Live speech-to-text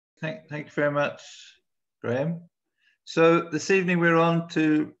Thank you very much, Graham. So this evening we're on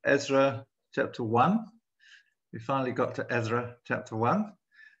to Ezra chapter 1. We finally got to Ezra chapter 1.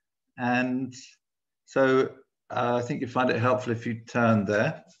 And so I think you find it helpful if you turn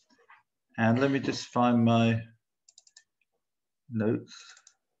there. And let me just find my notes.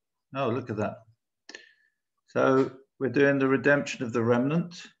 Oh, look at that. So we're doing the redemption of the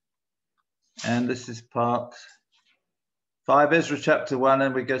remnant. And this is part 5, Ezra chapter 1,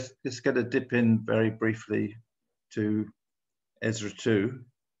 and we're just going to dip in very briefly to Ezra 2.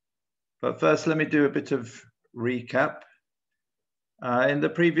 But first, let me do a bit of recap. In the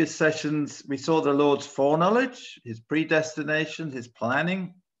previous sessions, we saw the Lord's foreknowledge, his predestination, his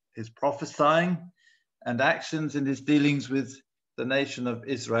planning, his prophesying, and actions in his dealings with the nation of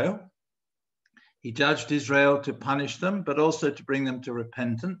Israel. He judged Israel to punish them, but also to bring them to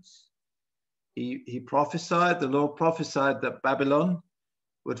repentance. He prophesied, the Lord prophesied that Babylon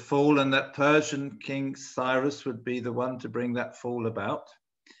would fall and that Persian King Cyrus would be the one to bring that fall about.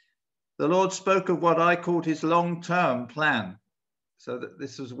 The Lord spoke of what I called his long-term plan, so that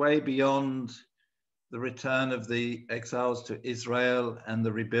this was way beyond the return of the exiles to Israel and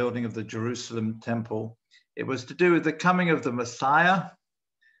the rebuilding of the Jerusalem temple. It was to do with the coming of the Messiah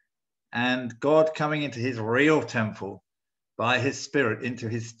and God coming into his real temple by his Spirit into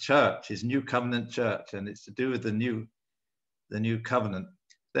his church, his new covenant church, and it's to do with the new covenant.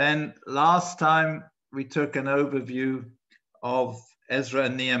 Then last time we took an overview of Ezra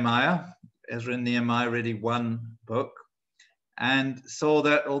and Nehemiah. Ezra and Nehemiah, really one book, and saw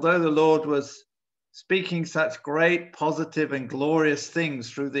that although the Lord was speaking such great, positive and glorious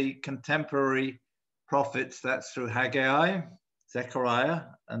things through the contemporary prophets, that's through Haggai, Zechariah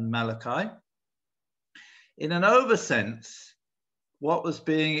and Malachi, in an oversense, what was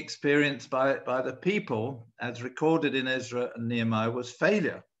being experienced by the people, as recorded in Ezra and Nehemiah, was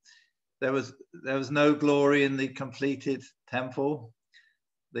failure. There was no glory in the completed temple.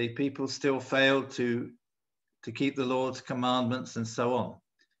 The people still failed to keep the Lord's commandments and so on.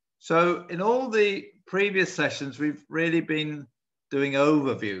 So in all the previous sessions, we've really been doing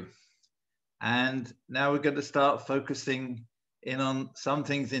overview. And now we're going to start focusing in on some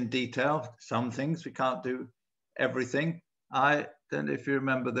things in detail. Some things, we can't do everything. I don't know if you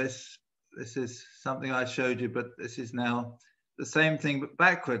remember this. This is something I showed you, but this is now the same thing, but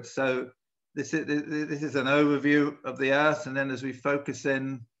backwards. So this is an overview of the earth. And then as we focus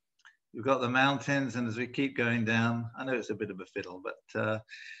in, we've got the mountains. And as we keep going down, I know it's a bit of a fiddle, but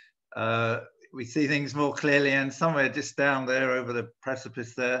we see things more clearly. And somewhere just down there over the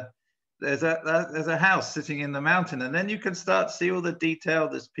precipice there, there's a house sitting in the mountain, and then you can start to see all the detail.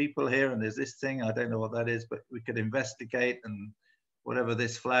 There's people here, and there's this thing. I don't know what that is, but we could investigate, and whatever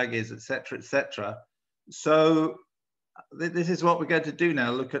this flag is, etc., etc. So this is what we're going to do now.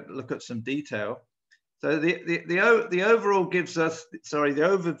 Look at some detail. So the overall gives us, sorry, the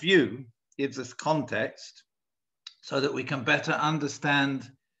overview gives us context, so that we can better understand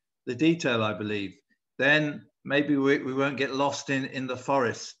the detail, I believe. Then maybe we won't get lost in the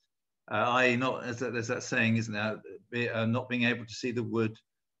forest. I.e. not, as there's that saying, isn't there, not being able to see the wood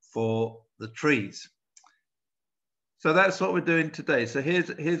for the trees. So that's what we're doing today. So here's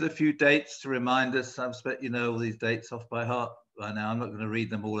a few dates to remind us. I expect you know all these dates off by heart by now. I'm not going to read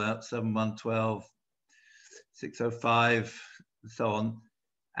them all out. 7112, 605, and so on.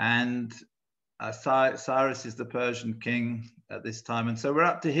 And Cyrus is the Persian king at this time. And so we're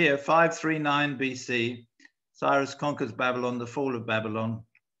up to here, 539 BC. Cyrus conquers Babylon, the fall of Babylon. I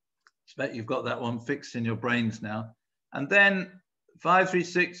expect you've got that one fixed in your brains now. And then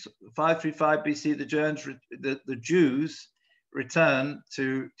 536, 535 BC, the Jews return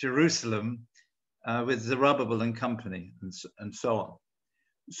to Jerusalem with Zerubbabel and company, and so on.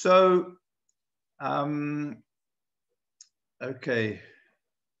 So, okay.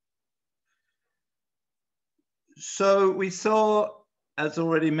 So we saw, as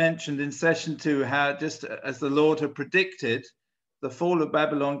already mentioned in session 2, how just as the Lord had predicted, the fall of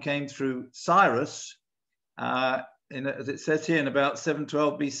Babylon came through Cyrus, as it says here, in about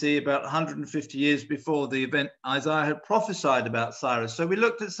 712 BC, about 150 years before the event Isaiah had prophesied about Cyrus. So we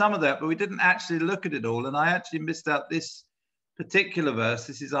looked at some of that, but we didn't actually look at it all. And I actually missed out this particular verse.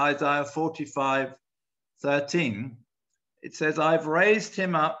 This is Isaiah 45:13. It says, I've raised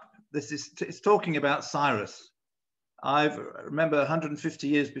him up. It's talking about Cyrus. Remember 150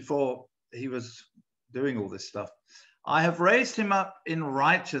 years before he was doing all this stuff. I have raised him up in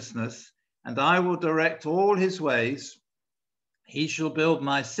righteousness, and I will direct all his ways. He shall build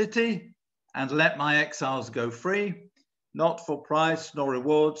my city and let my exiles go free, not for price nor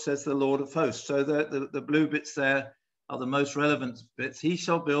reward, says the Lord of hosts. So the blue bits there are the most relevant bits. He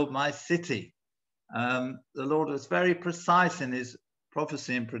shall build my city. The Lord was very precise in his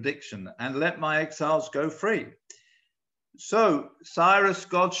prophecy and prediction, and let my exiles go free. So Cyrus,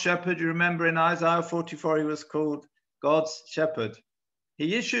 God's shepherd, you remember in Isaiah 44, he was called God's shepherd.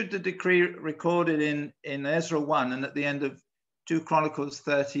 He issued the decree recorded in Ezra 1 and at the end of 2 Chronicles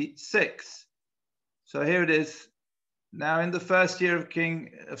 36. So here it is. Now in the first year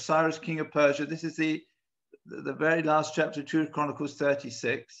of Cyrus, king of Persia, this is the very last chapter, 2 Chronicles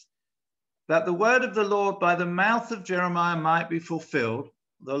 36, that the word of the Lord by the mouth of Jeremiah might be fulfilled.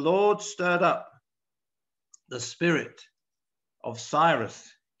 The Lord stirred up the spirit of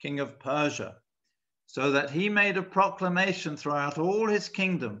Cyrus, king of Persia, so that he made a proclamation throughout all his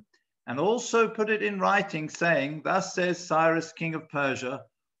kingdom, and also put it in writing, saying, thus says Cyrus, king of Persia,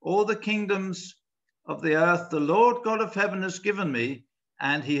 all the kingdoms of the earth the Lord God of heaven has given me,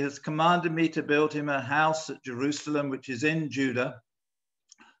 and he has commanded me to build him a house at Jerusalem, which is in Judah.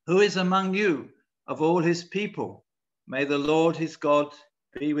 Who is among you of all his people? May the Lord his God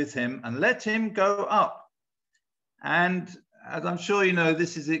be with him, and let him go up. And as I'm sure you know,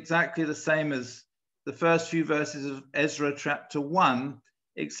 this is exactly the same as the first few verses of Ezra chapter 1,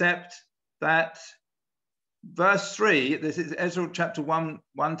 except that verse 3, this is Ezra chapter 1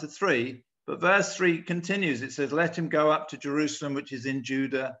 to 3, but verse 3 continues. It says, let him go up to Jerusalem, which is in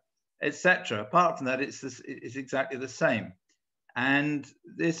Judah, etc. Apart from that, it's exactly the same. And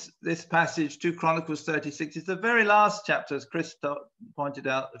this passage, 2 Chronicles 36, is the very last chapter, as Chris pointed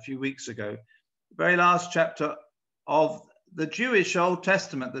out a few weeks ago, the very last chapter of the Jewish Old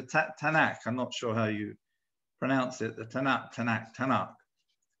Testament, the Tanakh. I'm not sure how you pronounce it, the Tanakh.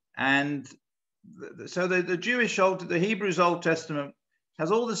 And so the Jewish the Hebrews Old Testament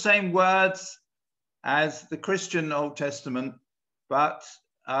has all the same words as the Christian Old Testament, but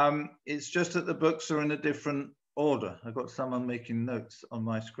it's just that the books are in a different order. I've got someone making notes on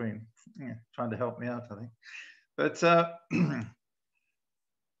my screen, trying to help me out, I think.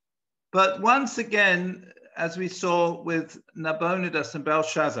 But once again, as we saw with Nabonidus and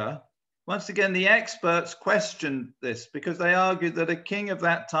Belshazzar, once again, the experts questioned this because they argued that a king of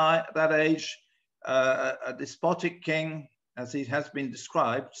that age, a despotic king, as he has been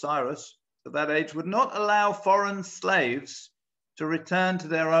described, Cyrus, of that age, would not allow foreign slaves to return to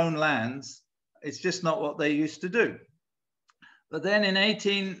their own lands. It's just not what they used to do. But then in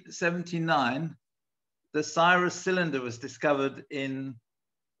 1879, the Cyrus cylinder was discovered in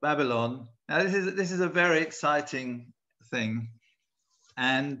Babylon. Now, this is a very exciting thing.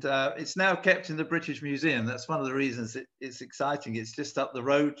 And it's now kept in the British Museum. That's one of the reasons it's exciting. It's just up the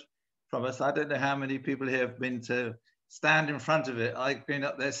road from us. I don't know how many people here have been to stand in front of it. I've been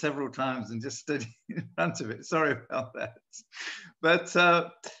up there several times and just stood in front of it. Sorry about that. But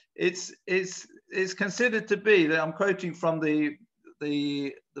it's considered to be, that I'm quoting from the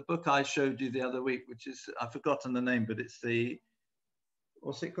book I showed you the other week, which is, I've forgotten the name, but it's the,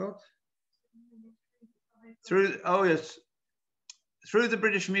 what's it called? Through the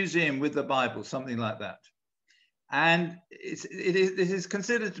British Museum with the Bible, something like that. And this is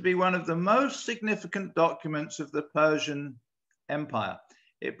considered to be one of the most significant documents of the Persian Empire.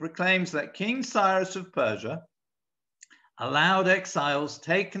 It proclaims that King Cyrus of Persia allowed exiles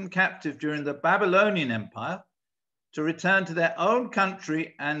taken captive during the Babylonian Empire to return to their own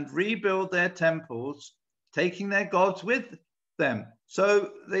country and rebuild their temples, taking their gods with them.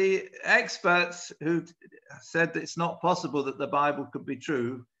 So the experts who said that it's not possible that the Bible could be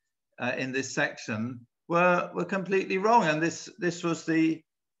true in this section were completely wrong, and this was the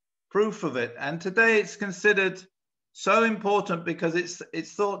proof of it. And today it's considered so important because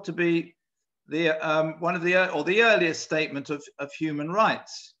it's thought to be the the earliest statement of human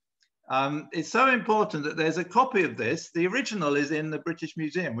rights. It's so important that there's a copy of this. The original is in the British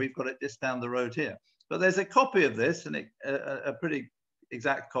Museum. We've got it just down the road here. But there's a copy of this, and a pretty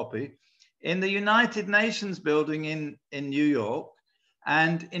exact copy, in the United Nations building in New York.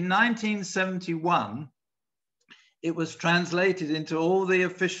 And in 1971, it was translated into all the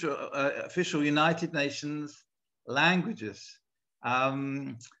official United Nations languages. So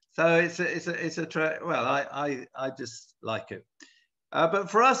I just like it. But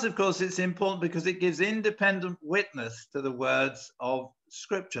for us, of course, it's important because it gives independent witness to the words of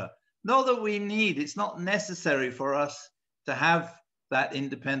Scripture. Not that we need, it's not necessary for us to have that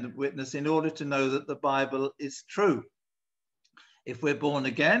independent witness in order to know that the Bible is true. If we're born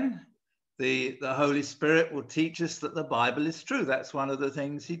again, the Holy Spirit will teach us that the Bible is true. That's one of the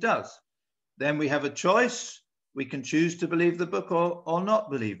things he does. Then we have a choice. We can choose to believe the book or not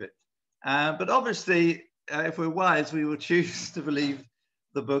believe it. But obviously, if we're wise, we will choose to believe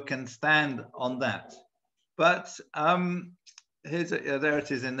the book and stand on that. But there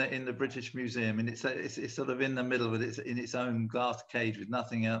it is in the British Museum, and it's sort of in the middle with in its own glass cage with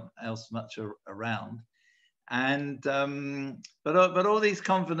nothing else much around. And but all these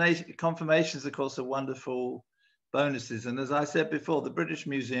confirmations, of course, are wonderful bonuses. And as I said before, the British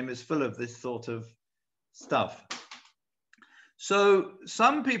Museum is full of this sort of stuff. So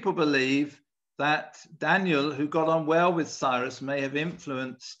some people believe that Daniel, who got on well with Cyrus, may have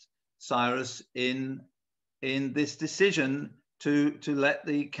influenced Cyrus in this decision to let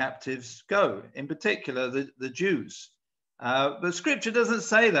the captives go, in particular the Jews. But Scripture doesn't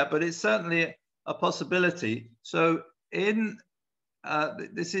say that, but it's certainly a possibility. So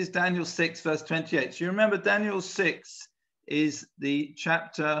this is Daniel 6, verse 28. So you remember Daniel 6 is the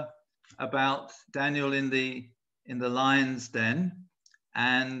chapter about Daniel in the lion's den,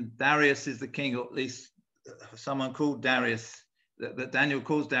 and Darius is the king, or at least someone called Darius, that Daniel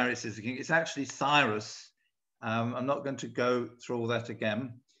calls Darius is the king. It's actually Cyrus. I'm not going to go through all that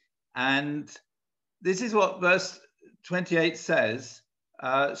again. And this is what verse 28 says.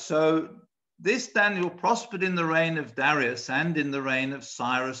 So this Daniel prospered in the reign of Darius and in the reign of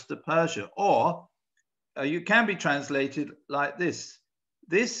Cyrus the Persia. Or you can be translated like this.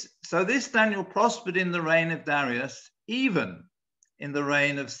 So this Daniel prospered in the reign of Darius, even in the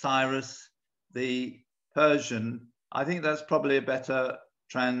reign of Cyrus the Persian. I think that's probably a better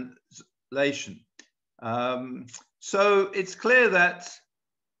translation. So it's clear that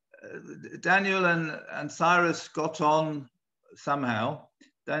Daniel and Cyrus got on somehow.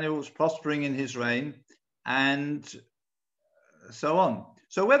 Daniel was prospering in his reign and so on.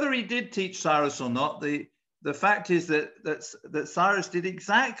 So whether he did teach Cyrus or not, the fact is that Cyrus did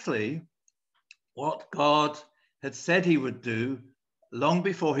exactly what God had said he would do long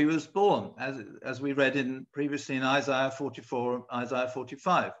before he was born, as we read previously in Isaiah 44, Isaiah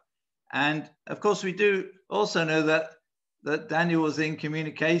 45. And of course, we do also know that Daniel was in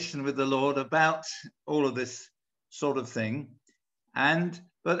communication with the Lord about all of this sort of thing.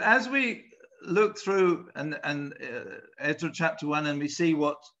 But as we look through and Ezra chapter 1, and we see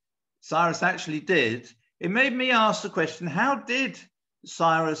what Cyrus actually did, it made me ask the question, how did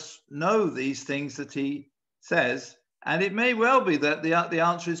Cyrus know these things that he says? And it may well be that the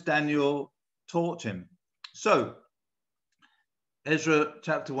answer is Daniel taught him. So Ezra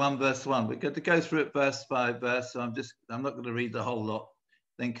chapter 1, verse 1. We're going to go through it verse by verse. So I'm not going to read the whole lot,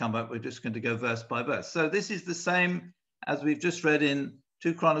 then come back. We're just going to go verse by verse. So this is the same as we've just read in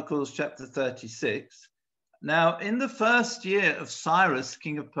 2 Chronicles chapter 36. Now, in the first year of Cyrus,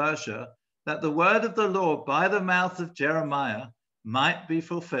 king of Persia, that the word of the Lord by the mouth of Jeremiah might be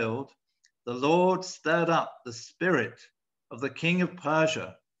fulfilled, the Lord stirred up the spirit of the king of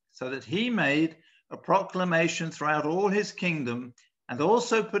Persia, so that he made a proclamation throughout all his kingdom, and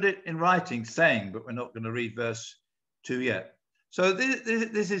also put it in writing, saying, but we're not going to read verse 2 yet. So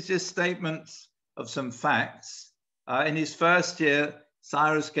this is just statements of some facts. In his first year,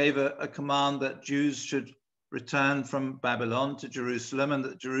 Cyrus gave a command that Jews should return from Babylon to Jerusalem, and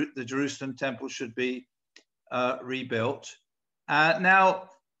that the Jerusalem temple should be rebuilt. Now,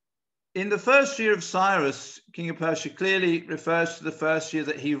 in the first year of Cyrus, king of Persia, clearly refers to the first year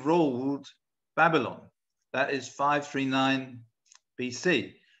that he ruled Babylon. That is 539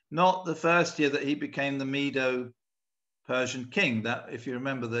 BC, not the first year that he became the Medo-Persian king. That, if you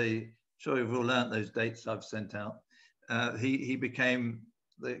remember, sure you've all learned those dates I've sent out. He became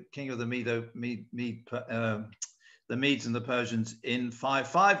the king of the the Medes and the Persians in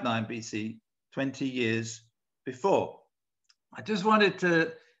 559 BC, 20 years before. I just wanted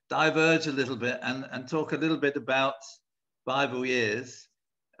to diverge a little bit and talk a little bit about Bible years,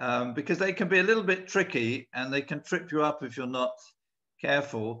 because they can be a little bit tricky and they can trip you up if you're not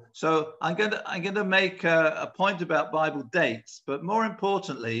careful. So I'm going to make a point about Bible dates, but more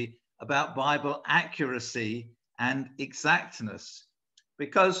importantly about Bible accuracy and exactness.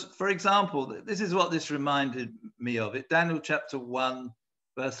 Because, for example, this is what this reminded me of. Daniel chapter 1,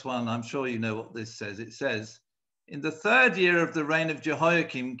 verse 1, I'm sure you know what this says. It says, in the third year of the reign of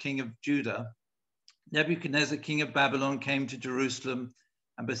Jehoiakim, king of Judah, Nebuchadnezzar, king of Babylon, came to Jerusalem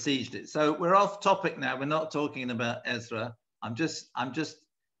and besieged it. So we're off topic now. We're not talking about Ezra. I'm just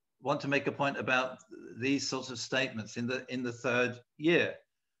want to make a point about these sorts of statements in the third year.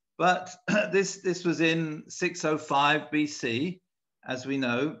 But this was in 605 BC, as we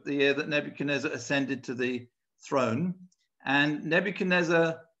know, the year that Nebuchadnezzar ascended to the throne. And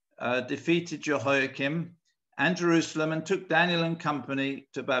Nebuchadnezzar defeated Jehoiakim and Jerusalem and took Daniel and company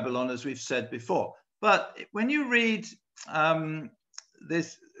to Babylon, as we've said before. But when you read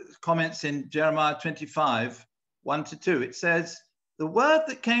this comments in Jeremiah 25, 1-2, it says the word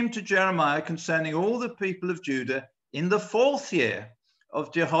that came to Jeremiah concerning all the people of Judah in the 4th year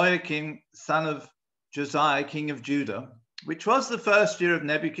of Jehoiakim, son of Josiah, king of Judah, which was the 1st year of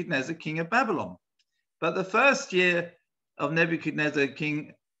Nebuchadnezzar, king of Babylon. But the 1st year of Nebuchadnezzar,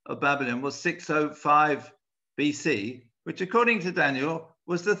 king of Babylon, was 605 BC, which according to Daniel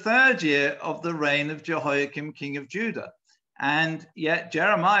was the 3rd year of the reign of Jehoiakim, king of Judah. And yet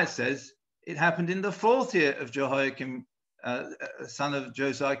Jeremiah says it happened in the 4th year of Jehoiakim, son of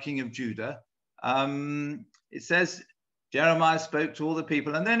Josiah, king of Judah. It says Jeremiah spoke to all the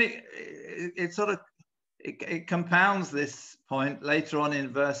people, and then it compounds this point later on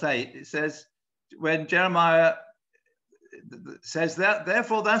in verse 8. It says, when Jeremiah says that,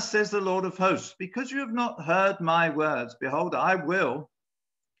 therefore thus says the Lord of hosts, because you have not heard my words, behold, I will,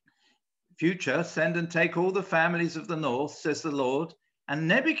 future, send and take all the families of the north, says the Lord, and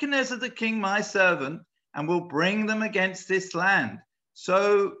Nebuchadnezzar the king, my servant, and will bring them against this land.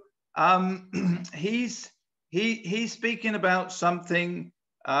 So he's speaking about something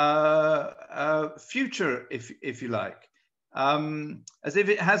future, if you like, as if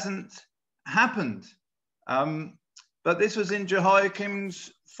it hasn't happened. But this was in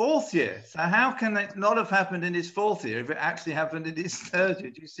Jehoiakim's 4th year. So how can it not have happened in his 4th year if it actually happened in his 3rd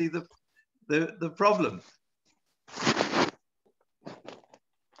year? Do you see the problem?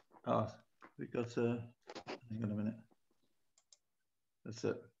 Oh, we got a, hang on a minute. That's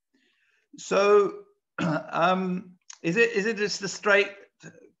it. So is it just a straight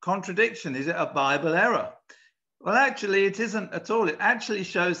contradiction? Is it a Bible error? Well, actually, it isn't at all. It actually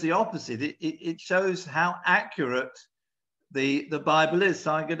shows the opposite. It shows how accurate the Bible is.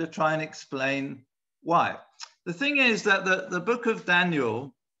 So I'm going to try and explain why. The thing is that the book of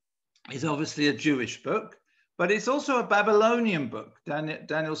Daniel is obviously a Jewish book, but it's also a Babylonian book.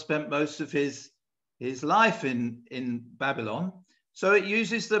 Daniel spent most of his life in Babylon. So it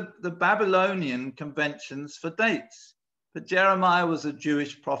uses the Babylonian conventions for dates. But Jeremiah was a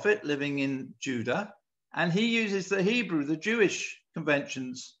Jewish prophet living in Judah, and he uses the Hebrew, the Jewish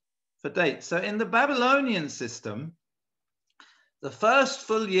conventions for dates. So in the Babylonian system, the first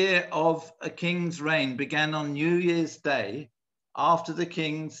full year of a king's reign began on New Year's Day after the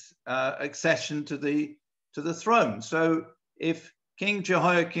king's accession to the throne. So if King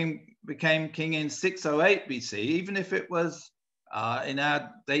Jehoiakim became king in 608 BC, even if it was in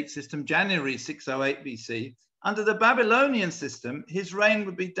our date system, January 608 BC, under the Babylonian system, his reign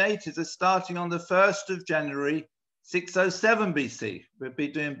would be dated as starting on the 1st of January 607 BC. We'd be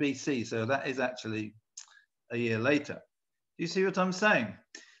doing BC, so that is actually a year later. Do you see what I'm saying?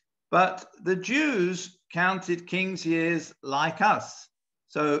 But the Jews counted king's years like us.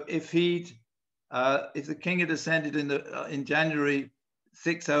 So if the king had ascended in January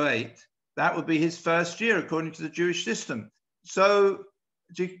 608, that would be his 1st year according to the Jewish system. So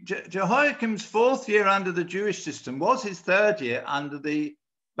Jehoiakim's 4th year under the Jewish system was his 3rd year under the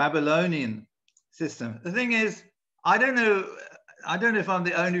Babylonian system. The thing is, I don't know if I'm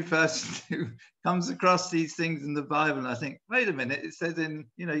the only person who comes across these things in the Bible and I think, wait a minute, it says in,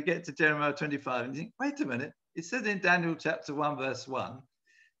 you get to Jeremiah 25 and you think, wait a minute, it says in Daniel chapter 1, verse 1,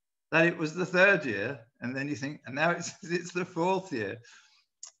 that it was the 3rd year. And then you think, and now it says it's the 4th year.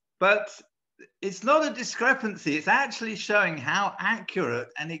 But it's not a discrepancy. It's actually showing how accurate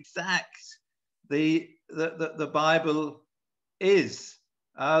and exact the Bible is.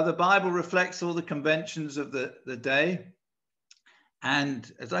 The Bible reflects all the conventions of the day.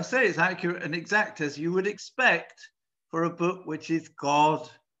 And as I say, it's accurate and exact as you would expect for a book which is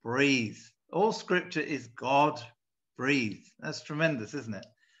God-breathed. All scripture is God-breathed. That's tremendous, isn't it?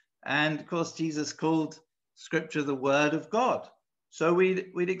 And of course, Jesus called scripture the word of God. So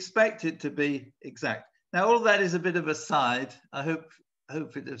we'd expect it to be exact. Now, all that is a bit of a side. I hope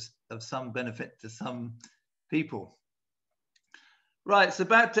it is of some benefit to some people. Right, so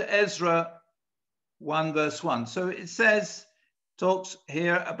back to Ezra 1, verse 1. So it talks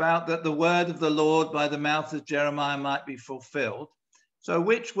here about that the word of the Lord by the mouth of Jeremiah might be fulfilled. So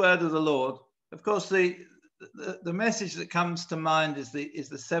which word of the Lord? Of course, the message that comes to mind is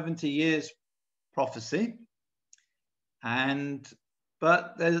the 70 years prophecy.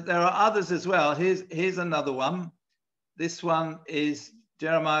 But there are others as well. Here's another one. This one is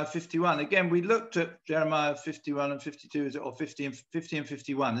Jeremiah 51. Again, we looked at Jeremiah 51 and 52, or 50 and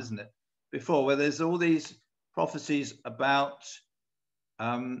 51, isn't it? Before, where there's all these prophecies about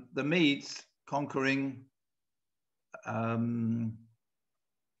the Medes conquering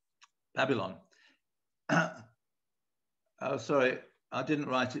Babylon. Oh, sorry, I didn't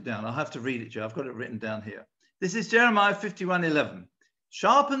write it down. I'll have to read it, Joe. I've got it written down here. This is Jeremiah 51:11.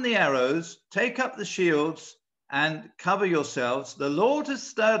 Sharpen the arrows, take up the shields, and cover yourselves. The Lord has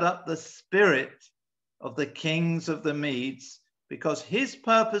stirred up the spirit of the kings of the Medes, because his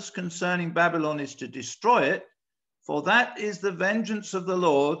purpose concerning Babylon is to destroy it. For that is the vengeance of the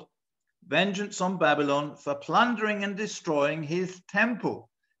Lord, vengeance on Babylon for plundering and destroying his temple.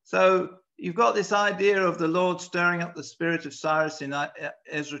 So you've got this idea of the Lord stirring up the spirit of Cyrus in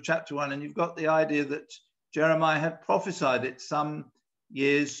Ezra chapter 1, and you've got the idea that Jeremiah had prophesied it some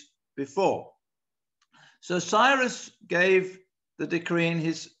years before. So Cyrus gave the decree in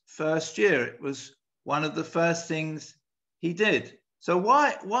his first year. It was one of the first things he did. So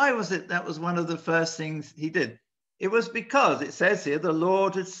why was it that was one of the first things he did? It was because it says here, the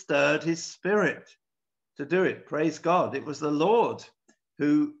Lord had stirred his spirit to do it. Praise God. It was the Lord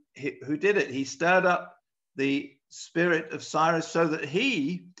who did it. He stirred up the spirit of Cyrus so that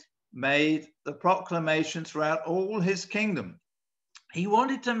he made the proclamation throughout all his kingdom. He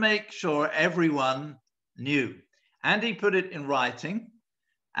wanted to make sure everyone knew, and he put it in writing.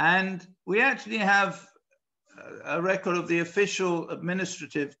 And we actually have a record of the official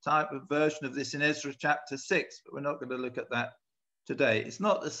administrative type of version of this in Ezra chapter 6, but we're not going to look at that today. It's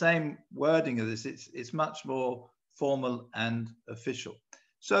not the same wording of this. It's much more formal and official.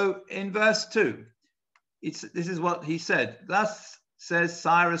 So in verse 2, this is what he said. Thus says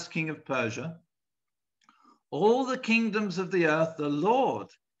Cyrus, king of Persia, all the kingdoms of the earth, the Lord,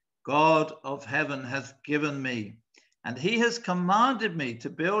 God of heaven, has given me, and he has commanded me to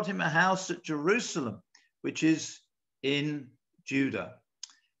build him a house at Jerusalem, which is in Judah.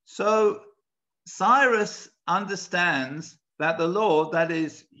 So Cyrus understands that the Lord, that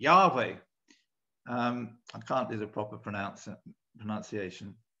is Yahweh, I can't do the proper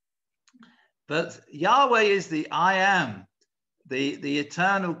pronunciation, but Yahweh is the I am, the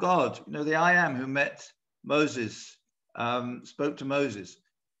eternal God, you know, the I am who met Moses, spoke to Moses.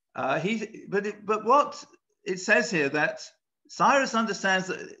 But what it says here, that Cyrus understands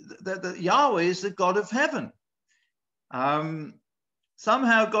that Yahweh is the God of heaven.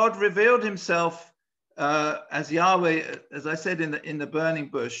 Somehow God revealed himself as Yahweh, as I said, in the burning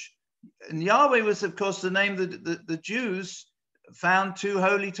bush. And Yahweh was, of course, the name that the Jews found too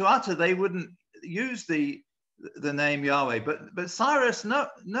holy to utter. They wouldn't use the name Yahweh. But Cyrus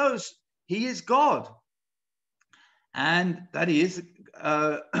knows he is God, and that he is.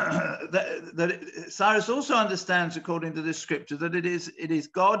 Cyrus also understands, according to this scripture, that it is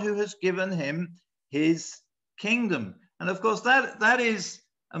God who has given him his kingdom. And of course, that is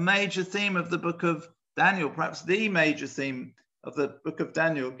a major theme of the book of Daniel, perhaps the major theme of the book of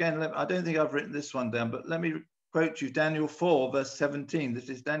Daniel. Again, I don't think I've written this one down, but let me quote you Daniel 4, verse 17. This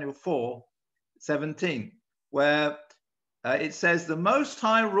is Daniel 4, 17, where it says, the Most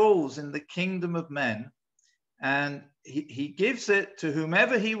High rules in the kingdom of men, and he gives it to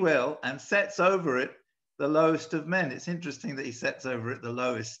whomever he will and sets over it the lowest of men. It's interesting that he sets over it the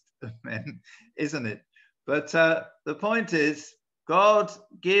lowest of men, isn't it? But the point is, God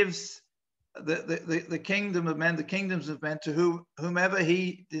gives the kingdom of men, the kingdoms of men, to whomever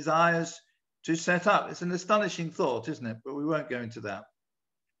he desires to set up. It's an astonishing thought, isn't it? But we won't go into that.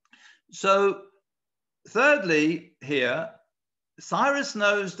 So thirdly here, Cyrus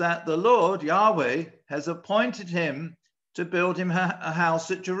knows that the Lord, Yahweh, has appointed him to build him a house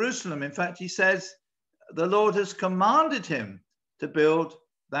at Jerusalem. In fact, he says the Lord has commanded him to build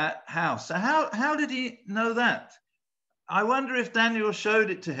that house. So how did he know that? I wonder if Daniel showed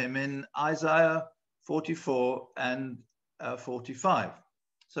it to him in Isaiah 44 and 45.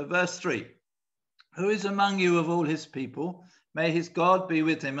 So verse 3, who is among you of all his people? May his God be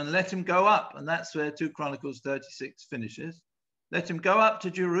with him, and let him go up. And that's where 2 Chronicles 36 finishes. Let him go up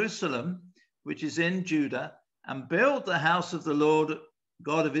to Jerusalem, which is in Judah, and build the house of the Lord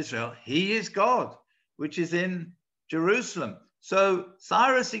God of Israel. He is God, which is in Jerusalem. So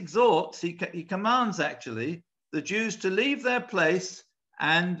Cyrus exhorts, he commands actually, the Jews to leave their place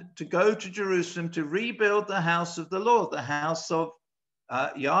and to go to Jerusalem to rebuild the house of the Lord, the house of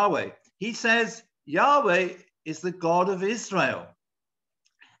Yahweh. He says Yahweh is the God of Israel,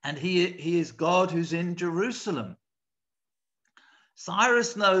 and he is God who's in Jerusalem.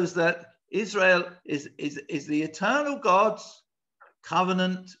 Cyrus knows that Israel is the eternal God's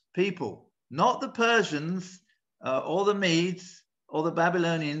covenant people, not the Persians or the Medes or the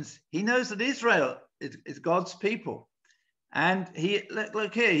Babylonians. He knows that Israel is God's people. And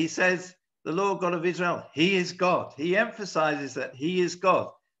look here, he says, the Lord God of Israel, he is God. He emphasizes that he is God.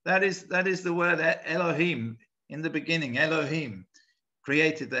 That is the word Elohim in the beginning. Elohim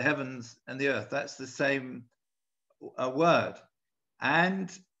created the heavens and the earth. That's the same word. And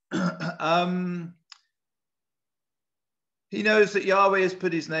he knows that Yahweh has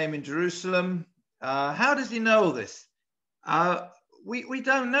put his name in Jerusalem. How does he know all this? We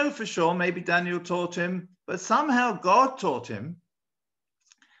don't know for sure. Maybe Daniel taught him, but somehow God taught him.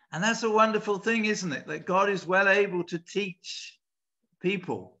 And that's a wonderful thing, isn't it? That God is well able to teach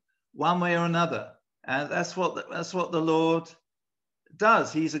people one way or another. And that's what the Lord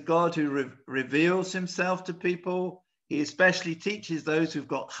does. He's a God who reveals himself to people. He especially teaches those who've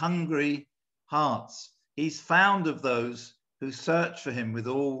got hungry hearts. He's found of those who search for him with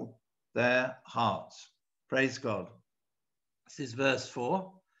all their hearts. Praise God. This is verse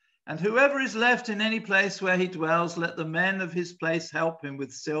 4. And whoever is left in any place where he dwells, let the men of his place help him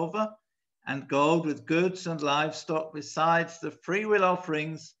with silver and gold, with goods and livestock, besides the freewill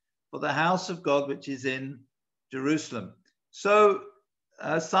offerings for the house of God, which is in Jerusalem. So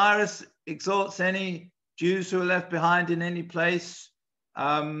Cyrus exhorts any Jews who are left behind in any place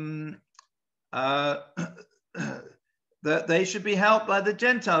that they should be helped by the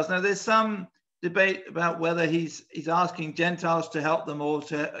Gentiles. Now, there's some debate about whether he's asking Gentiles to help them, or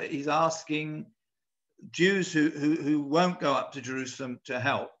he's asking Jews who won't go up to Jerusalem to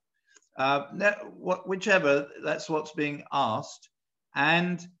help. Whichever, that's what's being asked.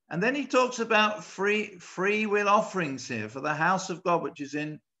 And then he talks about free will offerings here for the house of God, which is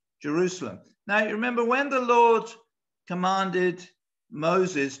in Jerusalem. Now, you remember when the Lord commanded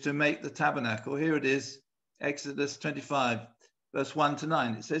Moses to make the tabernacle, here it is, Exodus 25, verse 1 to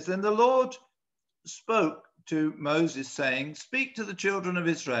 9. It says, then the Lord spoke to Moses, saying, speak to the children of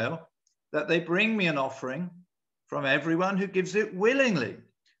Israel that they bring me an offering from everyone who gives it willingly.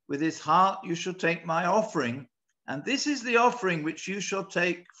 With his heart you shall take my offering, and this is the offering which you shall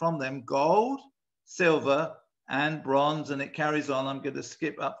take from them: gold, silver, and bronze. And it carries on. I'm going to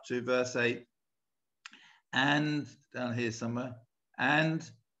skip up to verse 8, and down here somewhere. And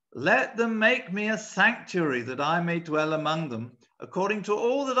let them make me a sanctuary, that I may dwell among them, according to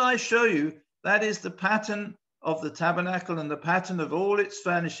all that I show you. That is the pattern of the tabernacle and the pattern of all its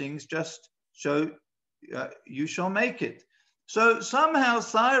furnishings. Just so you shall make it. So somehow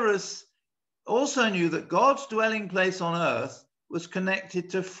Cyrus also knew that God's dwelling place on earth was connected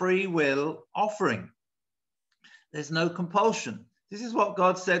to free will offering. There's no compulsion. This is what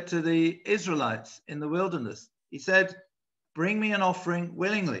God said to the Israelites in the wilderness. He said, bring me an offering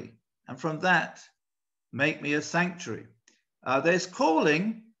willingly, and from that, make me a sanctuary. There's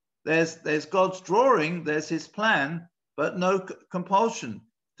calling, there's God's drawing, there's his plan, but no compulsion.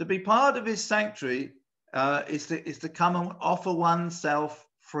 To be part of his sanctuary is to come and offer oneself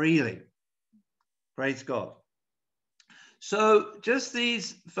freely. Praise God. So just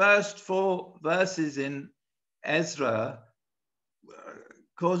these first 4 verses in Ezra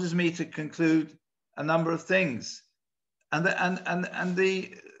causes me to conclude a number of things. And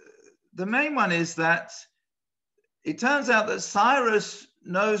the main one is that it turns out that Cyrus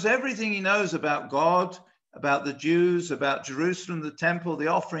knows everything he knows about God, about the Jews, about Jerusalem, the temple, the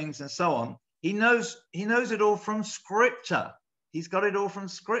offerings, and so on. He knows it all from Scripture. He's got it all from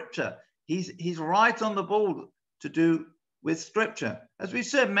Scripture. He's right on the ball to do with Scripture. As we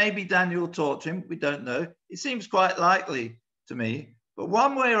said, maybe Daniel taught him. We don't know. It seems quite likely to me. But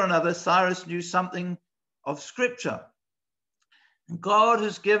one way or another, Cyrus knew something of Scripture. And God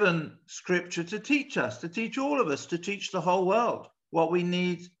has given Scripture to teach us, to teach all of us, to teach the whole world what we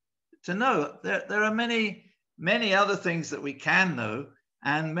need to know. There are many, many other things that we can know,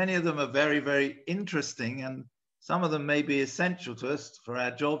 and many of them are very, very interesting, and some of them may be essential to us for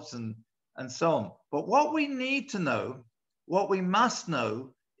our jobs and so on. But what we need to know, what we must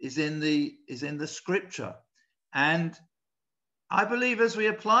know, is in the Scripture. And I believe as we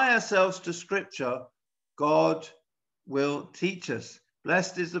apply ourselves to Scripture, God will teach us.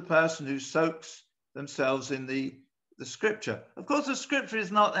 Blessed is the person who soaks themselves in the Scripture. Of course, the Scripture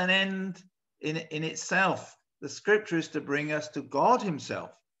is not an end in itself. The Scripture is to bring us to God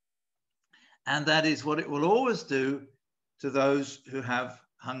himself. And that is what it will always do to those who have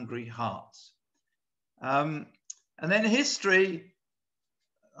hungry hearts. And then history,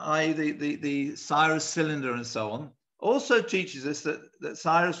 i.e. the Cyrus cylinder and so on, also teaches us that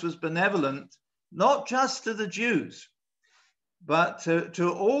Cyrus was benevolent, not just to the Jews, but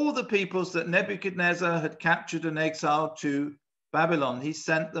to all the peoples that Nebuchadnezzar had captured and exiled to Babylon. He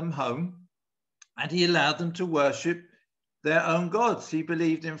sent them home, and he allowed them to worship their own gods. He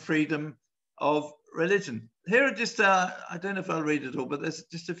believed in freedom of religion. Here are just, I don't know if I'll read it all, but there's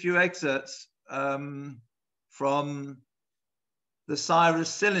just a few excerpts from the Cyrus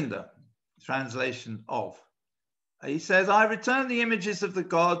cylinder translation of. He says, I returned the images of the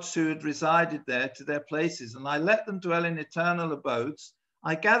gods who had resided there to their places, and I let them dwell in eternal abodes.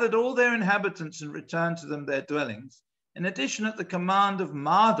 I gathered all their inhabitants and returned to them their dwellings. In addition, at the command of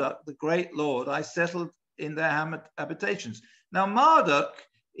Marduk, the great lord, I settled in their habitations. Now, Marduk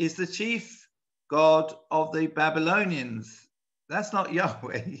is the chief god of the Babylonians. That's not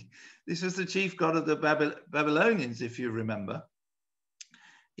Yahweh. This was the chief god of the Babylonians, if you remember.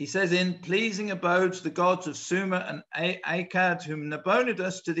 He says, in pleasing abodes the gods of Sumer and Akkad, whom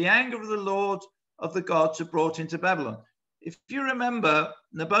Nabonidus, to the anger of the Lord of the gods, had brought into Babylon. If you remember,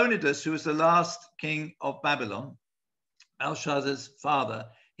 Nabonidus, who was the last king of Babylon, Belshazzar's father,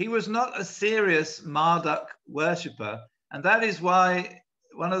 he was not a serious Marduk worshipper. And that is why,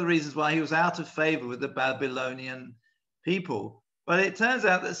 one of the reasons why he was out of favor with the Babylonian people. But it turns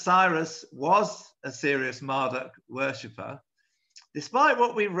out that Cyrus was a serious Marduk worshipper, despite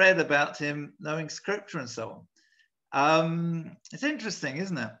what we read about him knowing scripture and so on. It's interesting,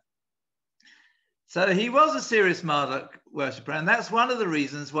 isn't it? So he was a serious Marduk worshipper, and that's one of the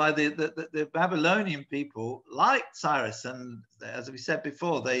reasons why the Babylonian people liked Cyrus. And as we said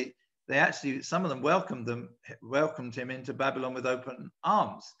before, they actually, some of them welcomed him into Babylon with open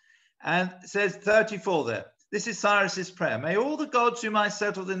arms. And it says 34 there. This is Cyrus's prayer. May all the gods whom I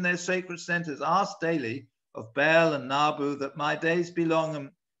settled in their sacred centers ask daily of Baal and Nabu that my days be long, and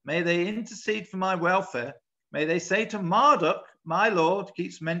may they intercede for my welfare. May they say to Marduk, my lord,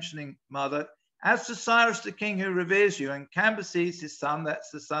 keeps mentioning Marduk, as to Cyrus the king who reveres you, and Cambyses his son,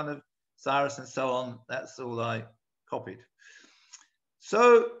 that's the son of Cyrus, and so on. That's all I copied.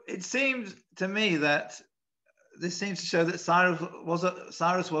 So it seems to me that this seems to show that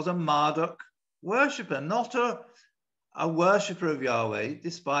Cyrus was a Marduk worshipper, not a worshipper of Yahweh,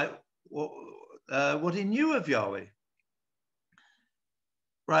 despite what he knew of Yahweh.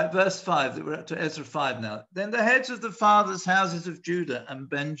 Right, verse 5, we're up to Ezra 5 now. Then the heads of the fathers' houses of Judah and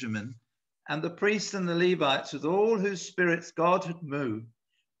Benjamin, and the priests and the Levites, with all whose spirits God had moved,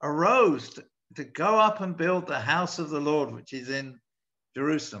 arose to go up and build the house of the Lord, which is in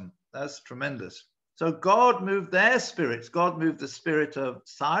Jerusalem. That's tremendous. So God moved their spirits. God moved the spirit of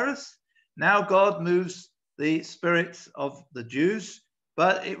Cyrus. Now God moves the spirits of the Jews.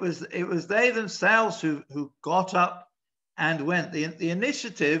 But it was they themselves who got up and went. The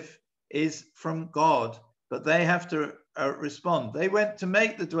initiative is from God, but they have to respond. They went to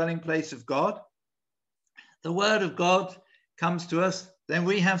make the dwelling place of God. The word of God comes to us, then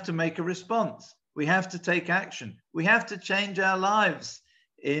we have to make a response. We have to take action. We have to change our lives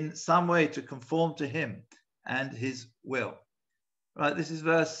in some way to conform to him and his will. Right, this is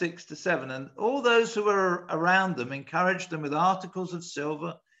verse 6 to 7. And all those who were around them encouraged them with articles of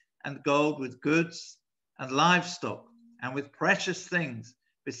silver and gold, with goods and livestock, and with precious things,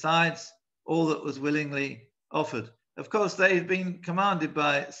 besides all that was willingly offered. Of course, they've been commanded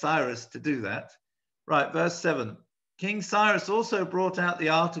by Cyrus to do that. Right, verse 7. King Cyrus also brought out the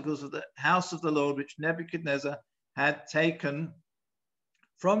articles of the house of the Lord, which Nebuchadnezzar had taken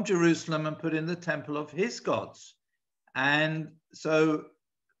from Jerusalem and put in the temple of his gods. And so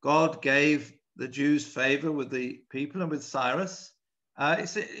God gave the Jews favor with the people and with Cyrus.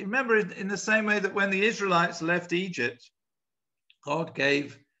 Remember, in the same way that when the Israelites left Egypt, God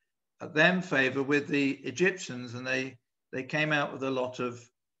gave them favor with the Egyptians, and they came out with a lot of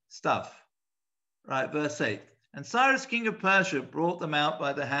stuff. Right, verse 8. And Cyrus, king of Persia, brought them out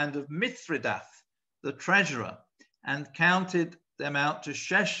by the hand of Mithridath, the treasurer, and counted them out to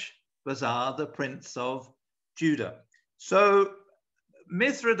Sheshbazzar, the prince of Judah. So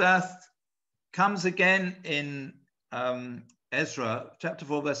Mithridath comes again in Ezra chapter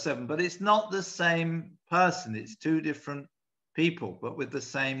 4, verse 7, but it's not the same person. It's two different people, but with the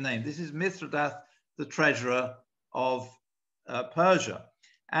same name. This is Mithridath, the treasurer of Persia.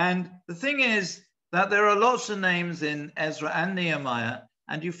 And the thing is that there are lots of names in Ezra and Nehemiah,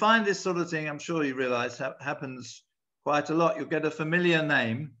 and you find this sort of thing, I'm sure you realize, happens quite a lot. You'll get a familiar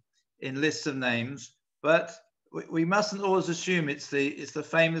name in lists of names, but we mustn't always assume it's the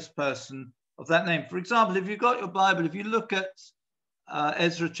famous person of that name. For example, if you've got your Bible, if you look at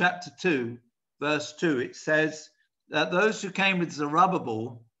Ezra chapter 2, verse 2, it says that those who came with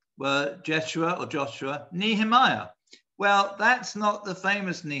Zerubbabel were Joshua, Nehemiah. Well, that's not the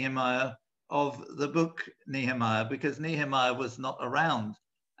famous Nehemiah of the book Nehemiah, because Nehemiah was not around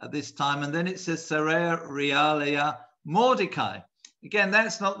at this time. And then it says Seraiah, Realiah, Mordecai. Again,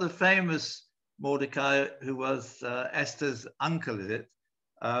 that's not the famous Mordecai who was Esther's uncle, is it?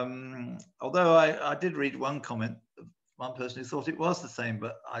 Although I did read one comment of one person who thought it was the same,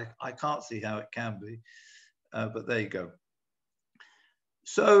 but I can't see how it can be. But there you go.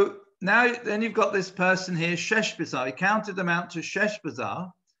 So now then you've got this person here, Sheshbazzar. He counted them out to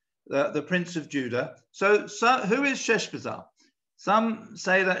Sheshbazzar, the prince of Judah. So who is Sheshbazzar? Some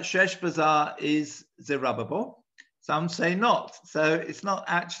say that Sheshbazzar is Zerubbabel. some say not. So it's not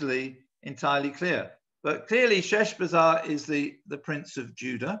actually entirely clear. But clearly Sheshbazzar is the prince of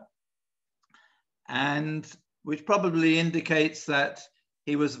Judah, and which probably indicates that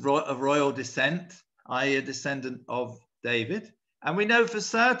he was of royal descent, i.e. a descendant of David. And we know for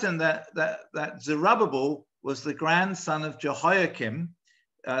certain that Zerubbabel was the grandson of Jehoiakim,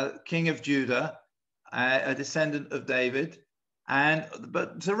 king of Judah, a descendant of David.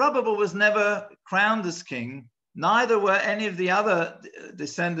 But Zerubbabel was never crowned as king. Neither were any of the other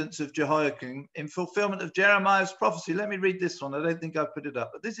descendants of Jehoiakim in fulfillment of Jeremiah's prophecy. Let me read this one. I don't think I've put it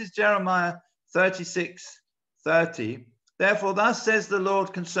up, but this is Jeremiah 36:30. Therefore, thus says the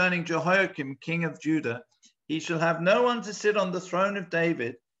Lord concerning Jehoiakim, king of Judah, he shall have no one to sit on the throne of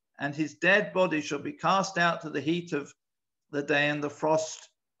David, and his dead body shall be cast out to the heat of the day and the frost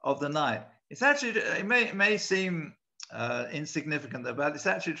of the night. It's actually, it may seem insignificant, but it's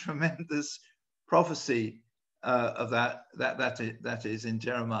actually a tremendous prophecy of that is in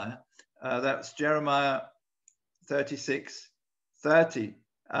Jeremiah. That's Jeremiah 36:30.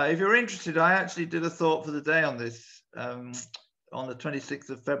 If you're interested, I actually did a thought for the day on this on the 26th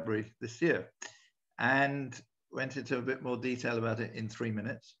of February this year, and went into a bit more detail about it in 3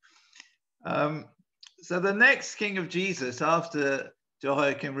 minutes. So the next king of Jesus after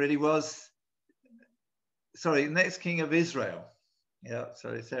Jehoiakim really was, next king of Israel. Yeah,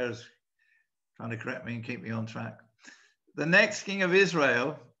 sorry, Sarah's trying to correct me and keep me on track. The next king of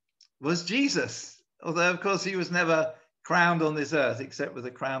Israel was Jesus, although of course he was never crowned on this earth except with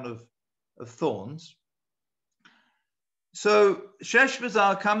a crown of thorns. So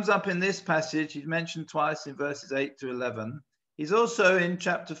Sheshbazzar comes up in this passage. He's mentioned twice in verses 8 to 11. He's also in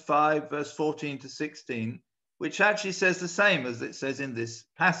chapter 5, verse 14 to 16, which actually says the same as it says in this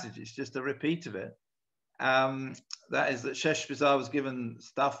passage. It's just a repeat of it. That is that Sheshbazzar was given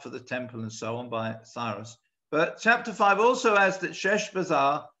stuff for the temple and so on by Cyrus. But chapter 5 also adds that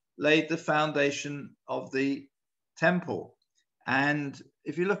Sheshbazzar laid the foundation of the temple. And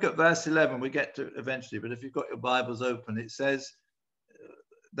if you look at verse 11, we get to eventually, but if you've got your Bibles open, it says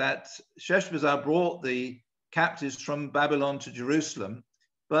that Sheshbazzar brought the captives from Babylon to Jerusalem.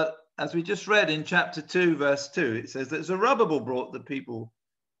 But as we just read in chapter 2, verse 2, it says that Zerubbabel brought the people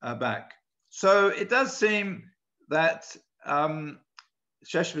back. So it does seem that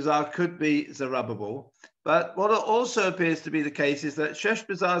Sheshbazzar could be Zerubbabel. But what also appears to be the case is that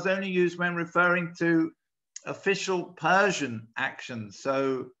Sheshbazzar is only used when referring to official Persian actions.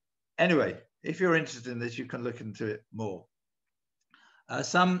 So anyway, if you're interested in this, you can look into it more.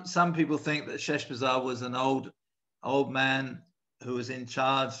 Some people think that Sheshbazzar was an old man who was in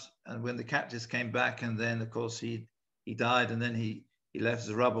charge, and when the captives came back, and then of course he died, and then he left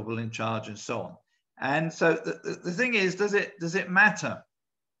Zerubbabel in charge, and so on. And so the thing is, does it matter?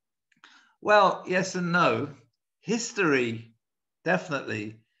 Well, yes and no. History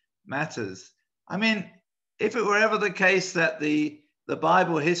definitely matters. I mean, if it were ever the case that the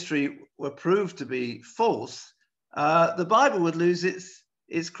Bible history were proved to be false, the Bible would lose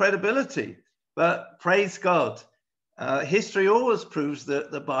its credibility. But praise God, history always proves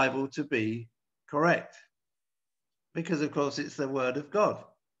the Bible to be correct, because of course it's the word of God.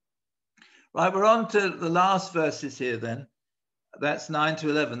 Right, we're on to the last verses here then. That's 9 to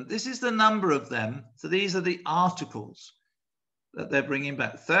 11. This is the number of them. So these are the articles that they're bringing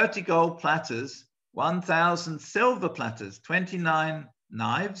back. 30 gold platters, 1,000 silver platters, 29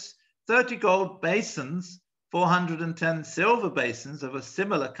 knives, 30 gold basins, 410 silver basins of a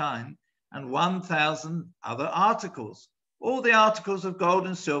similar kind, and 1,000 other articles. All the articles of gold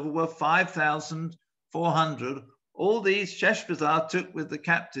and silver were 5,400. All these Sheshbazzar took with the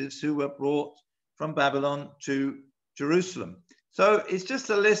captives who were brought from Babylon to Jerusalem. So it's just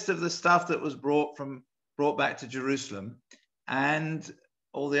a list of the stuff that was brought back to Jerusalem, and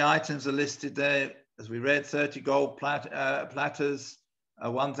all the items are listed there, as we read: 30 gold platters,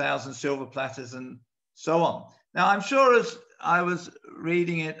 1,000 silver platters, and so on. Now, I'm sure as I was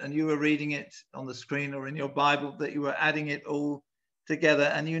reading it and you were reading it on the screen or in your Bible, that you were adding it all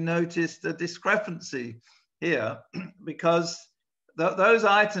together, and you noticed a discrepancy here, because those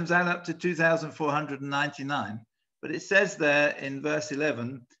items add up to 2,499. But it says there in verse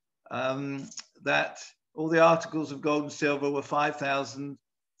 11 that all the articles of gold and silver were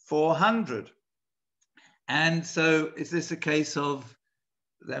 5,400. And so is this a case of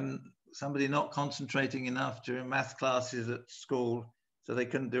somebody not concentrating enough during math classes at school, so they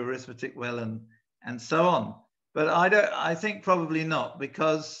couldn't do arithmetic well, and so on? But I think probably not,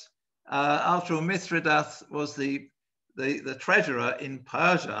 because after all, Mithridates was the treasurer in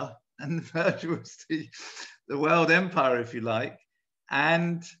Persia, and Persia was the world empire, if you like.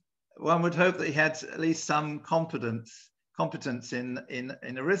 And one would hope that he had at least some competence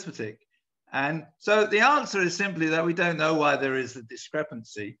in arithmetic. And so the answer is simply that we don't know why there is a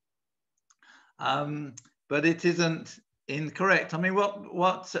discrepancy, but it isn't incorrect. I mean,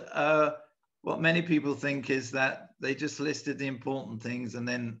 what many people think is that they just listed the important things and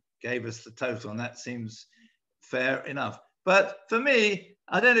then gave us the total, and that seems fair enough. But for me,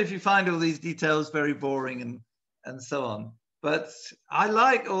 I don't know if you find all these details very boring and so on, but I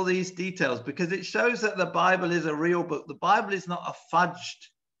like all these details because it shows that the Bible is a real book. The Bible is not a fudged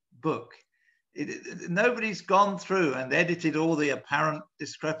book. Nobody's gone through and edited all the apparent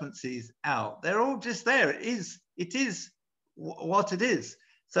discrepancies out. They're all just there. It is what it is.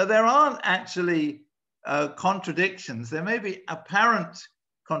 So there aren't actually contradictions. There may be apparent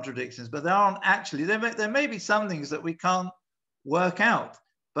contradictions, but there aren't actually. There may be some things that we can't work out,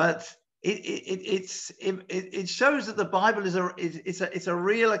 but it shows that the Bible is a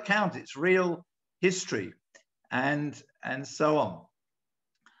real account. It's real history, and so on.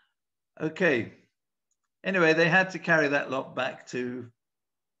 Okay. Anyway, they had to carry that lot back to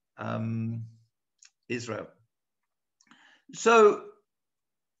Israel. So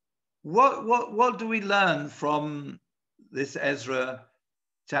what do we learn from this Ezra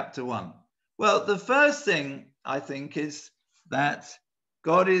chapter 1? Well, the first thing I think is that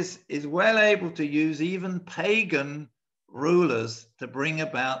God is well able to use even pagan rulers to bring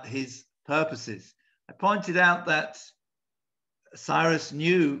about his purposes. I pointed out that Cyrus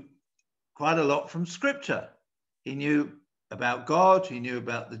knew quite a lot from scripture. He knew about God, he knew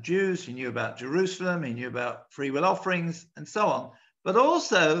about the Jews, he knew about Jerusalem, he knew about free will offerings and so on, but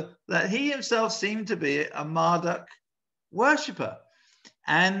also that he himself seemed to be a Marduk worshipper.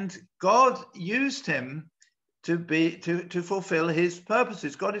 And God used him to fulfill his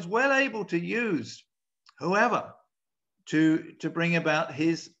purposes. God is well able to use whoever to bring about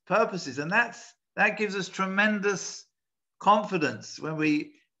his purposes. And that gives us tremendous confidence when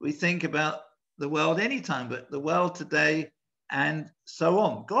we think about the world anytime, but the world today and so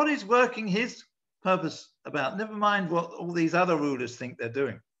on. God is working his purpose about, never mind what all these other rulers think they're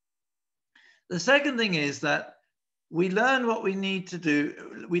doing. The second thing is that we learn what we need to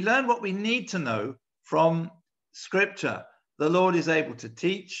do. We learn what we need to know from scripture. The Lord is able to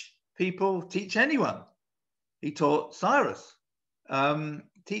teach people, teach anyone. He taught Cyrus,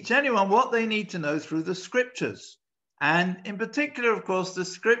 teach anyone what they need to know through the scriptures. And in particular, of course, the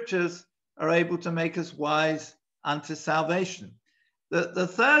scriptures are able to make us wise unto salvation. The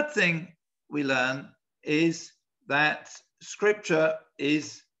third thing we learn is that scripture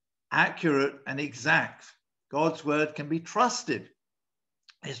is accurate and exact. God's word can be trusted.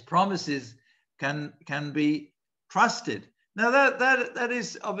 His promises can be trusted. Now that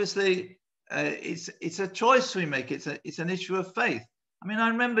is obviously it's a choice we make. It's an issue of faith. I mean, I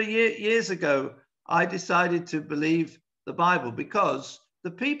remember years ago I decided to believe the Bible because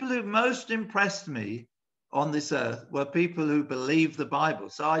the people who most impressed me on this earth were people who believed the Bible.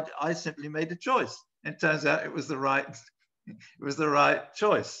 So I simply made a choice. It turns out it was the right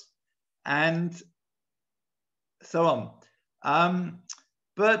choice, and so on.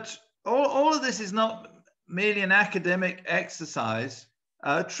 But all of this is not merely an academic exercise.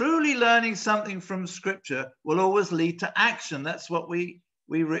 Truly learning something from Scripture will always lead to action. That's what we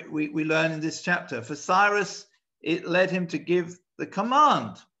learn in this chapter. For Cyrus, it led him to give the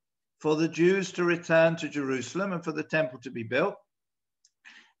command for the Jews to return to Jerusalem and for the temple to be built.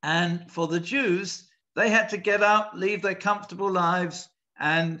 And for the Jews, they had to get up, leave their comfortable lives,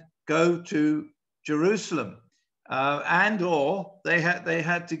 and go to Jerusalem. Or they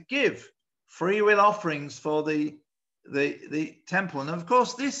had to give free will offerings for the temple. And of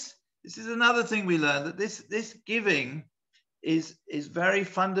course, this is another thing we learn, that this giving is very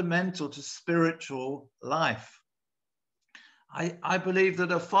fundamental to spiritual life. I believe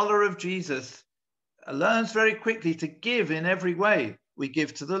that a follower of Jesus learns very quickly to give in every way. We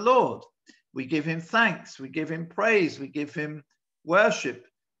give to the Lord. We give him thanks. We give him praise. We give him worship.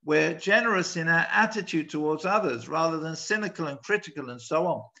 We're generous in our attitude towards others rather than cynical and critical and so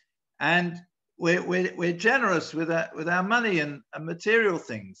on. And we're generous with our money and material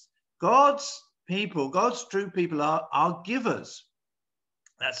things. God's people, God's true people are givers.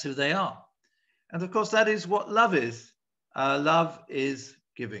 That's who they are. And of course, that is what love is. Love is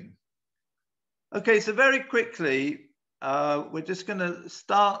giving. Okay, so very quickly, we're just going to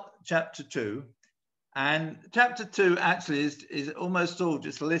start chapter 2. And chapter 2 actually is almost all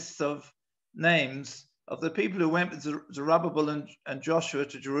just lists of names of the people who went with Zerubbabel and Joshua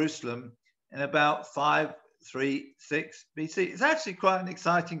to Jerusalem in about 536 BC. It's actually quite an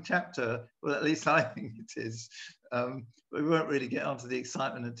exciting chapter. Well, at least I think it is. we won't really get onto the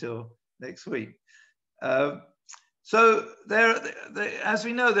excitement until next week. So as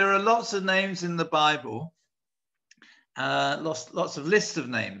we know, there are lots of names in the Bible, lots of lists of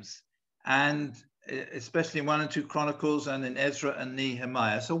names, and especially in 1 and 2 Chronicles and in Ezra and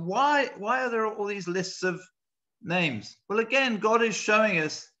Nehemiah. So why are there all these lists of names? Well, again, God is showing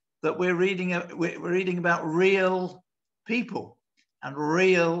us that we're reading about real people and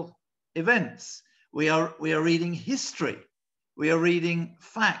real events. We are reading history. We are reading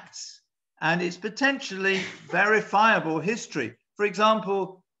facts, and it's potentially verifiable history. For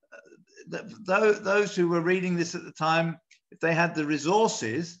example, those who were reading this at the time, if they had the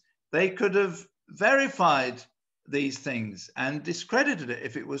resources, they could have verified these things and discredited it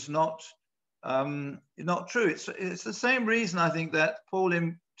if it was not true. It's the same reason, I think, that Paul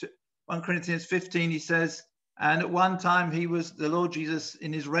in 1 Corinthians 15, he says, and at one time the Lord Jesus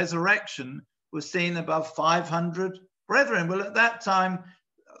in his resurrection was seen above 500 brethren. Well, at that time,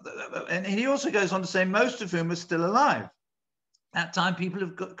 and he also goes on to say most of whom are still alive. At that time, people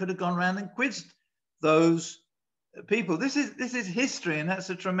could have gone around and quizzed those people. This is history, and that's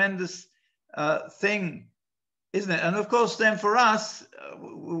a tremendous thing, isn't it? And of course, then for us,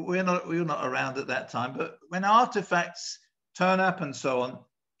 we were not around at that time, but when artifacts turn up and so on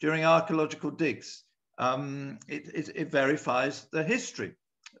during archaeological digs, it verifies the history.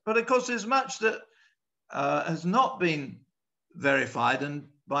 But of course, there's much that has not been verified and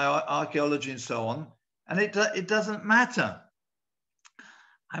by archaeology and so on, and it doesn't matter.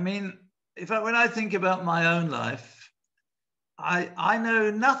 I mean, when I think about my own life, I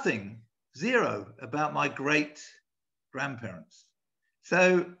know nothing, zero, about my great grandparents.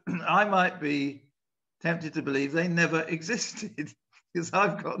 So I might be tempted to believe they never existed because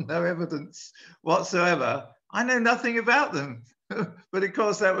I've got no evidence whatsoever. I know nothing about them, but of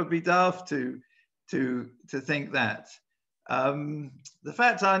course that would be daft to think that. The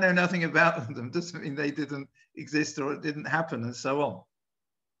fact I know nothing about them doesn't mean they didn't exist or it didn't happen and so on.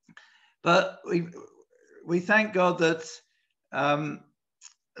 But we thank God that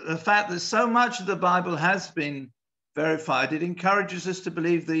the fact that so much of the Bible has been verified, it encourages us to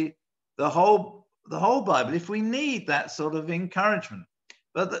believe the whole Bible if we need that sort of encouragement.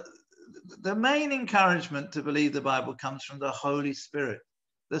 But the main encouragement to believe the Bible comes from the Holy Spirit.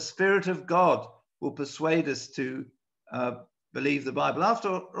 The Spirit of God will persuade us to believe the Bible. After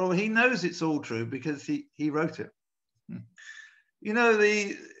all, he knows it's all true because he wrote it. You know,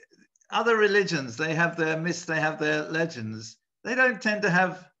 the other religions, they have their myths, they have their legends. They don't tend to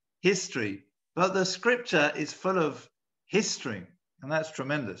have history, but the scripture is full of history, and that's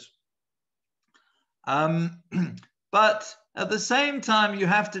tremendous. But at the same time, you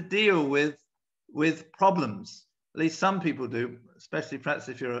have to deal with problems. At least some people do, especially perhaps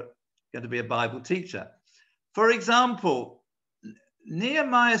if you're going to be a Bible teacher. For example,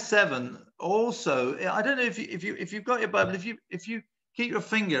 Nehemiah 7 also, I don't know if you've got your Bible, if you keep your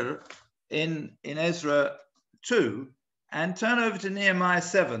finger in Ezra 2 and turn over to Nehemiah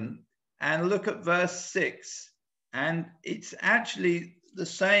 7 and look at verse 6, and it's actually the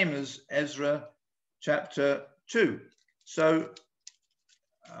same as Ezra chapter 2. So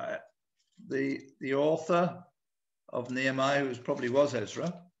the author of Nehemiah, who probably was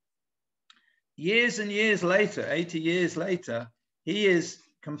Ezra, years and years later, 80 years later, he is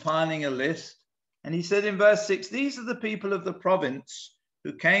compiling a list, and he said in verse 6, these are the people of the province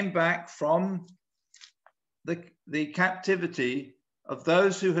who came back from the captivity of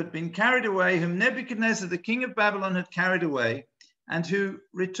those who had been carried away, whom Nebuchadnezzar, the king of Babylon, had carried away, and who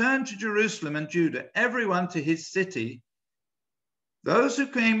returned to Jerusalem and Judah, everyone to his city. Those who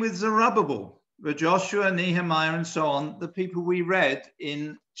came with Zerubbabel were Joshua, Nehemiah, and so on, the people we read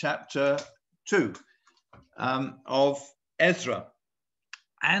in chapter 2 of Ezra.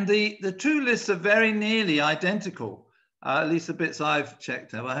 And the two lists are very nearly identical, at least the bits I've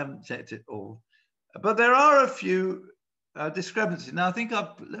checked out. I haven't checked it all. But there are a few discrepancies. Now, I think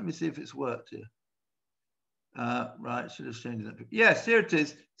let me see if it's worked here. Right, should have changed that. Yes, here it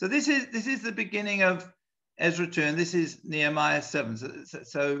is. So this is the beginning of Ezra 2, and this is Nehemiah 7.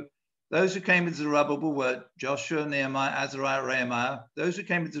 So those who came with Zerubbabel were Joshua, Nehemiah, Azariah, Rehemiah. Those who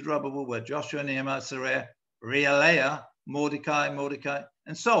came with Zerubbabel were Joshua, Nehemiah, Sariah, Reelaiah, Mordecai,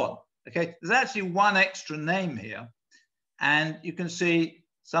 and so on. Okay, there's actually one extra name here, and you can see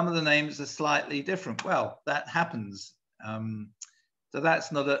some of the names are slightly different. Well, that happens. So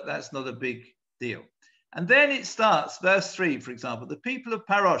that's not a big deal. And then it starts, verse 3, for example, the people of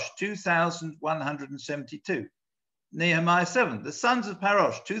Parosh, 2,172. Nehemiah 7, the sons of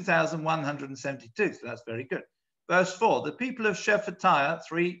Parosh, 2,172. So that's very good. Verse 4, the people of Shephatiah,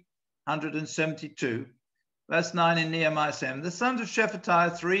 372. Verse 9 in Nehemiah 7. The sons of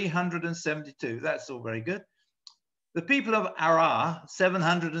Shephatiah, 372. That's all very good. The people of Arah,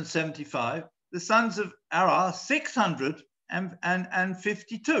 775. The sons of Arah,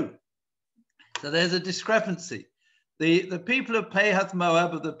 652. So there's a discrepancy. The people of Pahath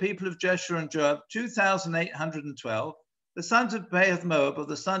Moab, of the people of Jeshua and Joab, 2,812. The sons of Pahath Moab, of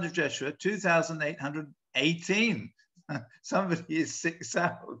the sons of Jeshua, 2,818. Somebody is 6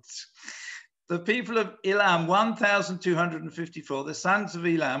 out. The people of Elam, 1,254. The sons of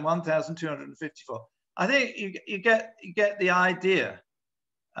Elam, 1,254. I think you get the idea.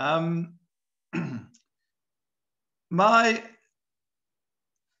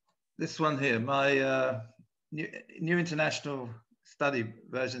 This one here, my New International Study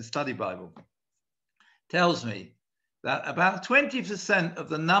Version Study Bible, tells me that about 20% of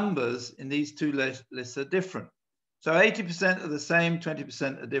the numbers in these two lists are different. So 80% are the same,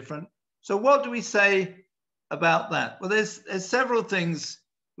 20% are different. So what do we say about that? Well, there's several things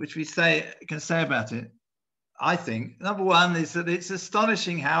which we can say about it. I think number one is that it's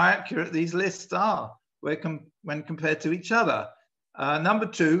astonishing how accurate these lists are when compared to each other. Number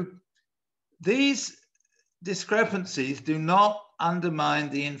two, these discrepancies do not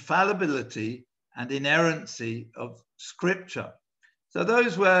undermine the infallibility and inerrancy of Scripture. So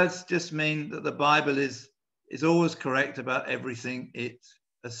those words just mean that the Bible is always correct about everything it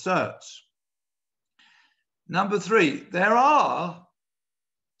asserts. Number three, there are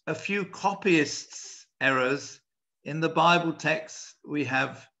a few copyists' errors in the Bible texts we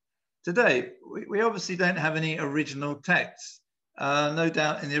have today. We obviously don't have any original texts. No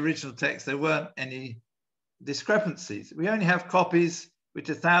doubt in the original text there weren't any discrepancies. We only have copies which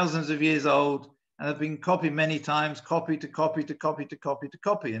are thousands of years old and have been copied many times, copy to copy to copy to copy to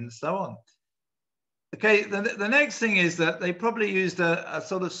copy, and so on. Okay, the next thing is that they probably used a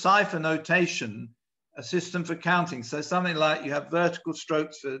sort of cipher notation, a system for counting. So something like you have vertical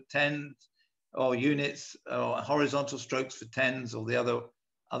strokes for tens or units, or horizontal strokes for tens, or the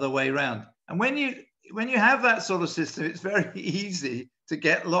other way around. And when you have that sort of system, it's very easy to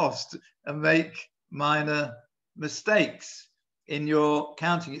get lost and make minor mistakes in your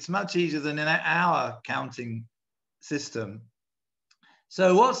counting. It's much easier than in our counting system.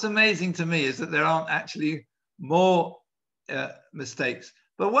 So what's amazing to me is that there aren't actually more mistakes.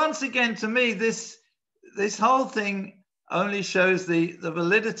 But once again, to me, this whole thing only shows the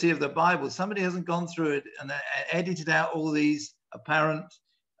validity of the Bible. Somebody hasn't gone through it and edited out all these apparent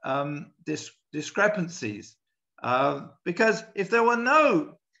discrepancies. Because if there were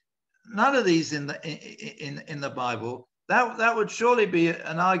none of these in the Bible, that would surely be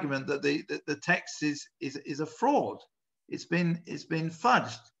an argument that the text is a fraud. It's been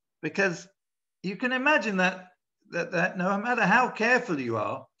fudged, because you can imagine that no matter how careful you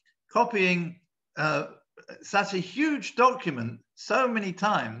are, copying such a huge document so many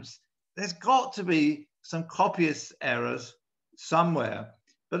times, there's got to be some copyist errors somewhere.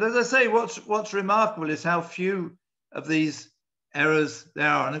 But as I say, what's remarkable is how few of these errors there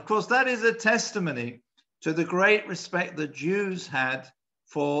are. And of course, that is a testimony to the great respect the Jews had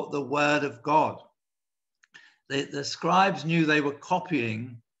for the word of God. The scribes knew they were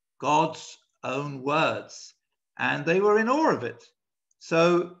copying God's own words, and they were in awe of it.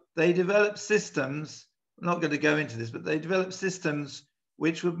 So they developed systems, I'm not going to go into this, but they developed systems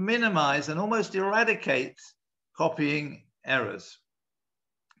which would minimize and almost eradicate copying errors.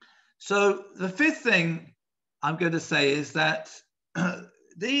 So the fifth thing I'm going to say is that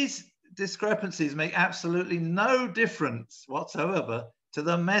these discrepancies make absolutely no difference whatsoever to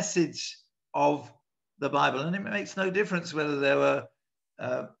the message of the Bible. And it makes no difference whether there were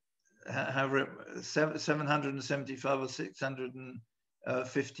 775 or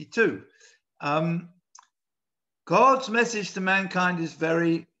 652. God's message to mankind is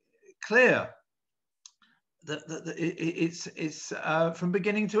very clear. It's from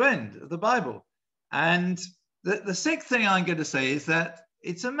beginning to end of the Bible. And the sixth thing I'm going to say is that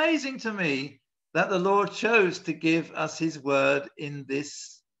it's amazing to me that the Lord chose to give us his word in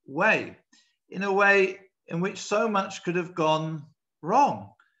this way, in a way in which so much could have gone wrong.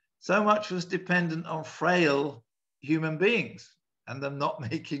 So much was dependent on frail human beings and them not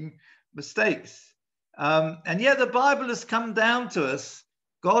making mistakes. And yet the Bible has come down to us.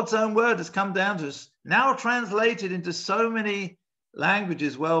 God's own word has come down to us, now translated into so many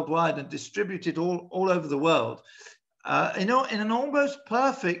languages worldwide and distributed all over the world in an almost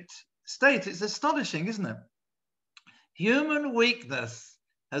perfect state. It's astonishing, isn't it? Human weakness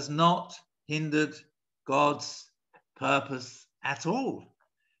has not hindered God's purpose at all.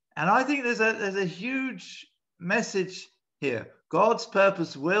 And I think there's a huge message here. God's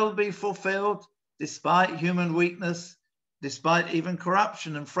purpose will be fulfilled despite human weakness, despite even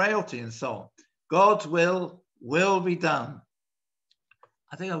corruption and frailty and so on. God's will be done.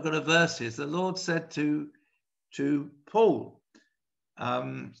 I think I've got a verse here. The Lord said to Paul,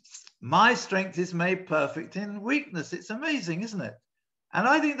 my strength is made perfect in weakness. It's amazing, isn't it? And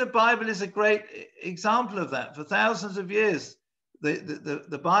I think the Bible is a great example of that. For thousands of years,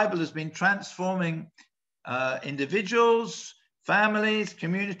 the Bible has been transforming individuals, families,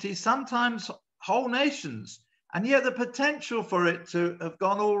 communities, sometimes whole nations. And yet the potential for it to have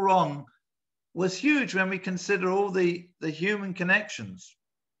gone all wrong was huge when we consider all the human connections.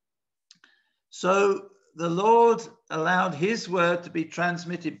 So the Lord allowed his word to be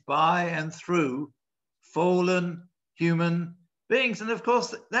transmitted by and through fallen human beings. And of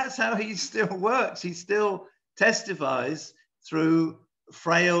course, that's how he still works. He still testifies through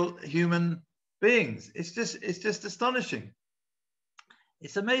frail human beings. It's just astonishing.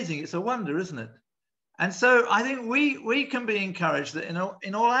 It's amazing. It's a wonder, isn't it? And so I think we can be encouraged that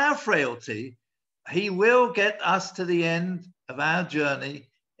in all our frailty, he will get us to the end of our journey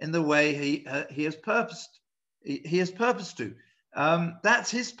in the way he has purposed. He has purposed to. That's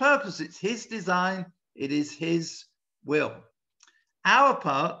his purpose. It's his design. It is his will. Our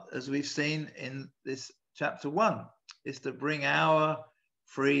part, as we've seen in this chapter 1, is to bring our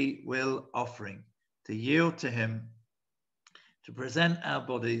free will offering, to yield to him, to present our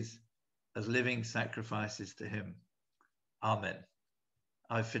bodies as living sacrifices to him. Amen.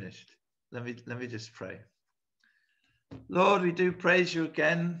 I've finished. Let me just pray. Lord, we do praise you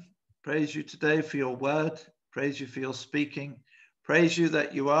again. Praise you today for your word. Praise you for your speaking. Praise you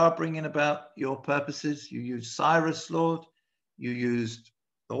that you are bringing about your purposes. You used Cyrus, Lord. You used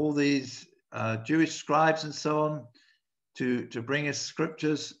all these Jewish scribes and so on to bring us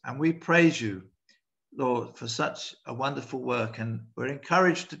scriptures. And we praise you, Lord, for such a wonderful work. And we're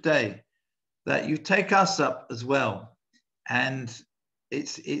encouraged today that you take us up as well. And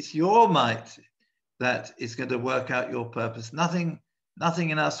it's your might that is going to work out your purpose. Nothing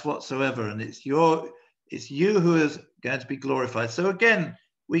in us whatsoever. And it's you who is going to be glorified. So again,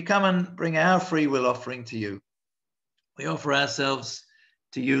 we come and bring our free will offering to you. We offer ourselves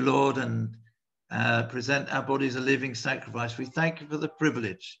to you, Lord, and present our bodies a living sacrifice. We thank you for the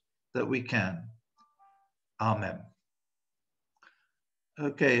privilege that we can. Amen.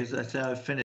 Okay, that's how I finish.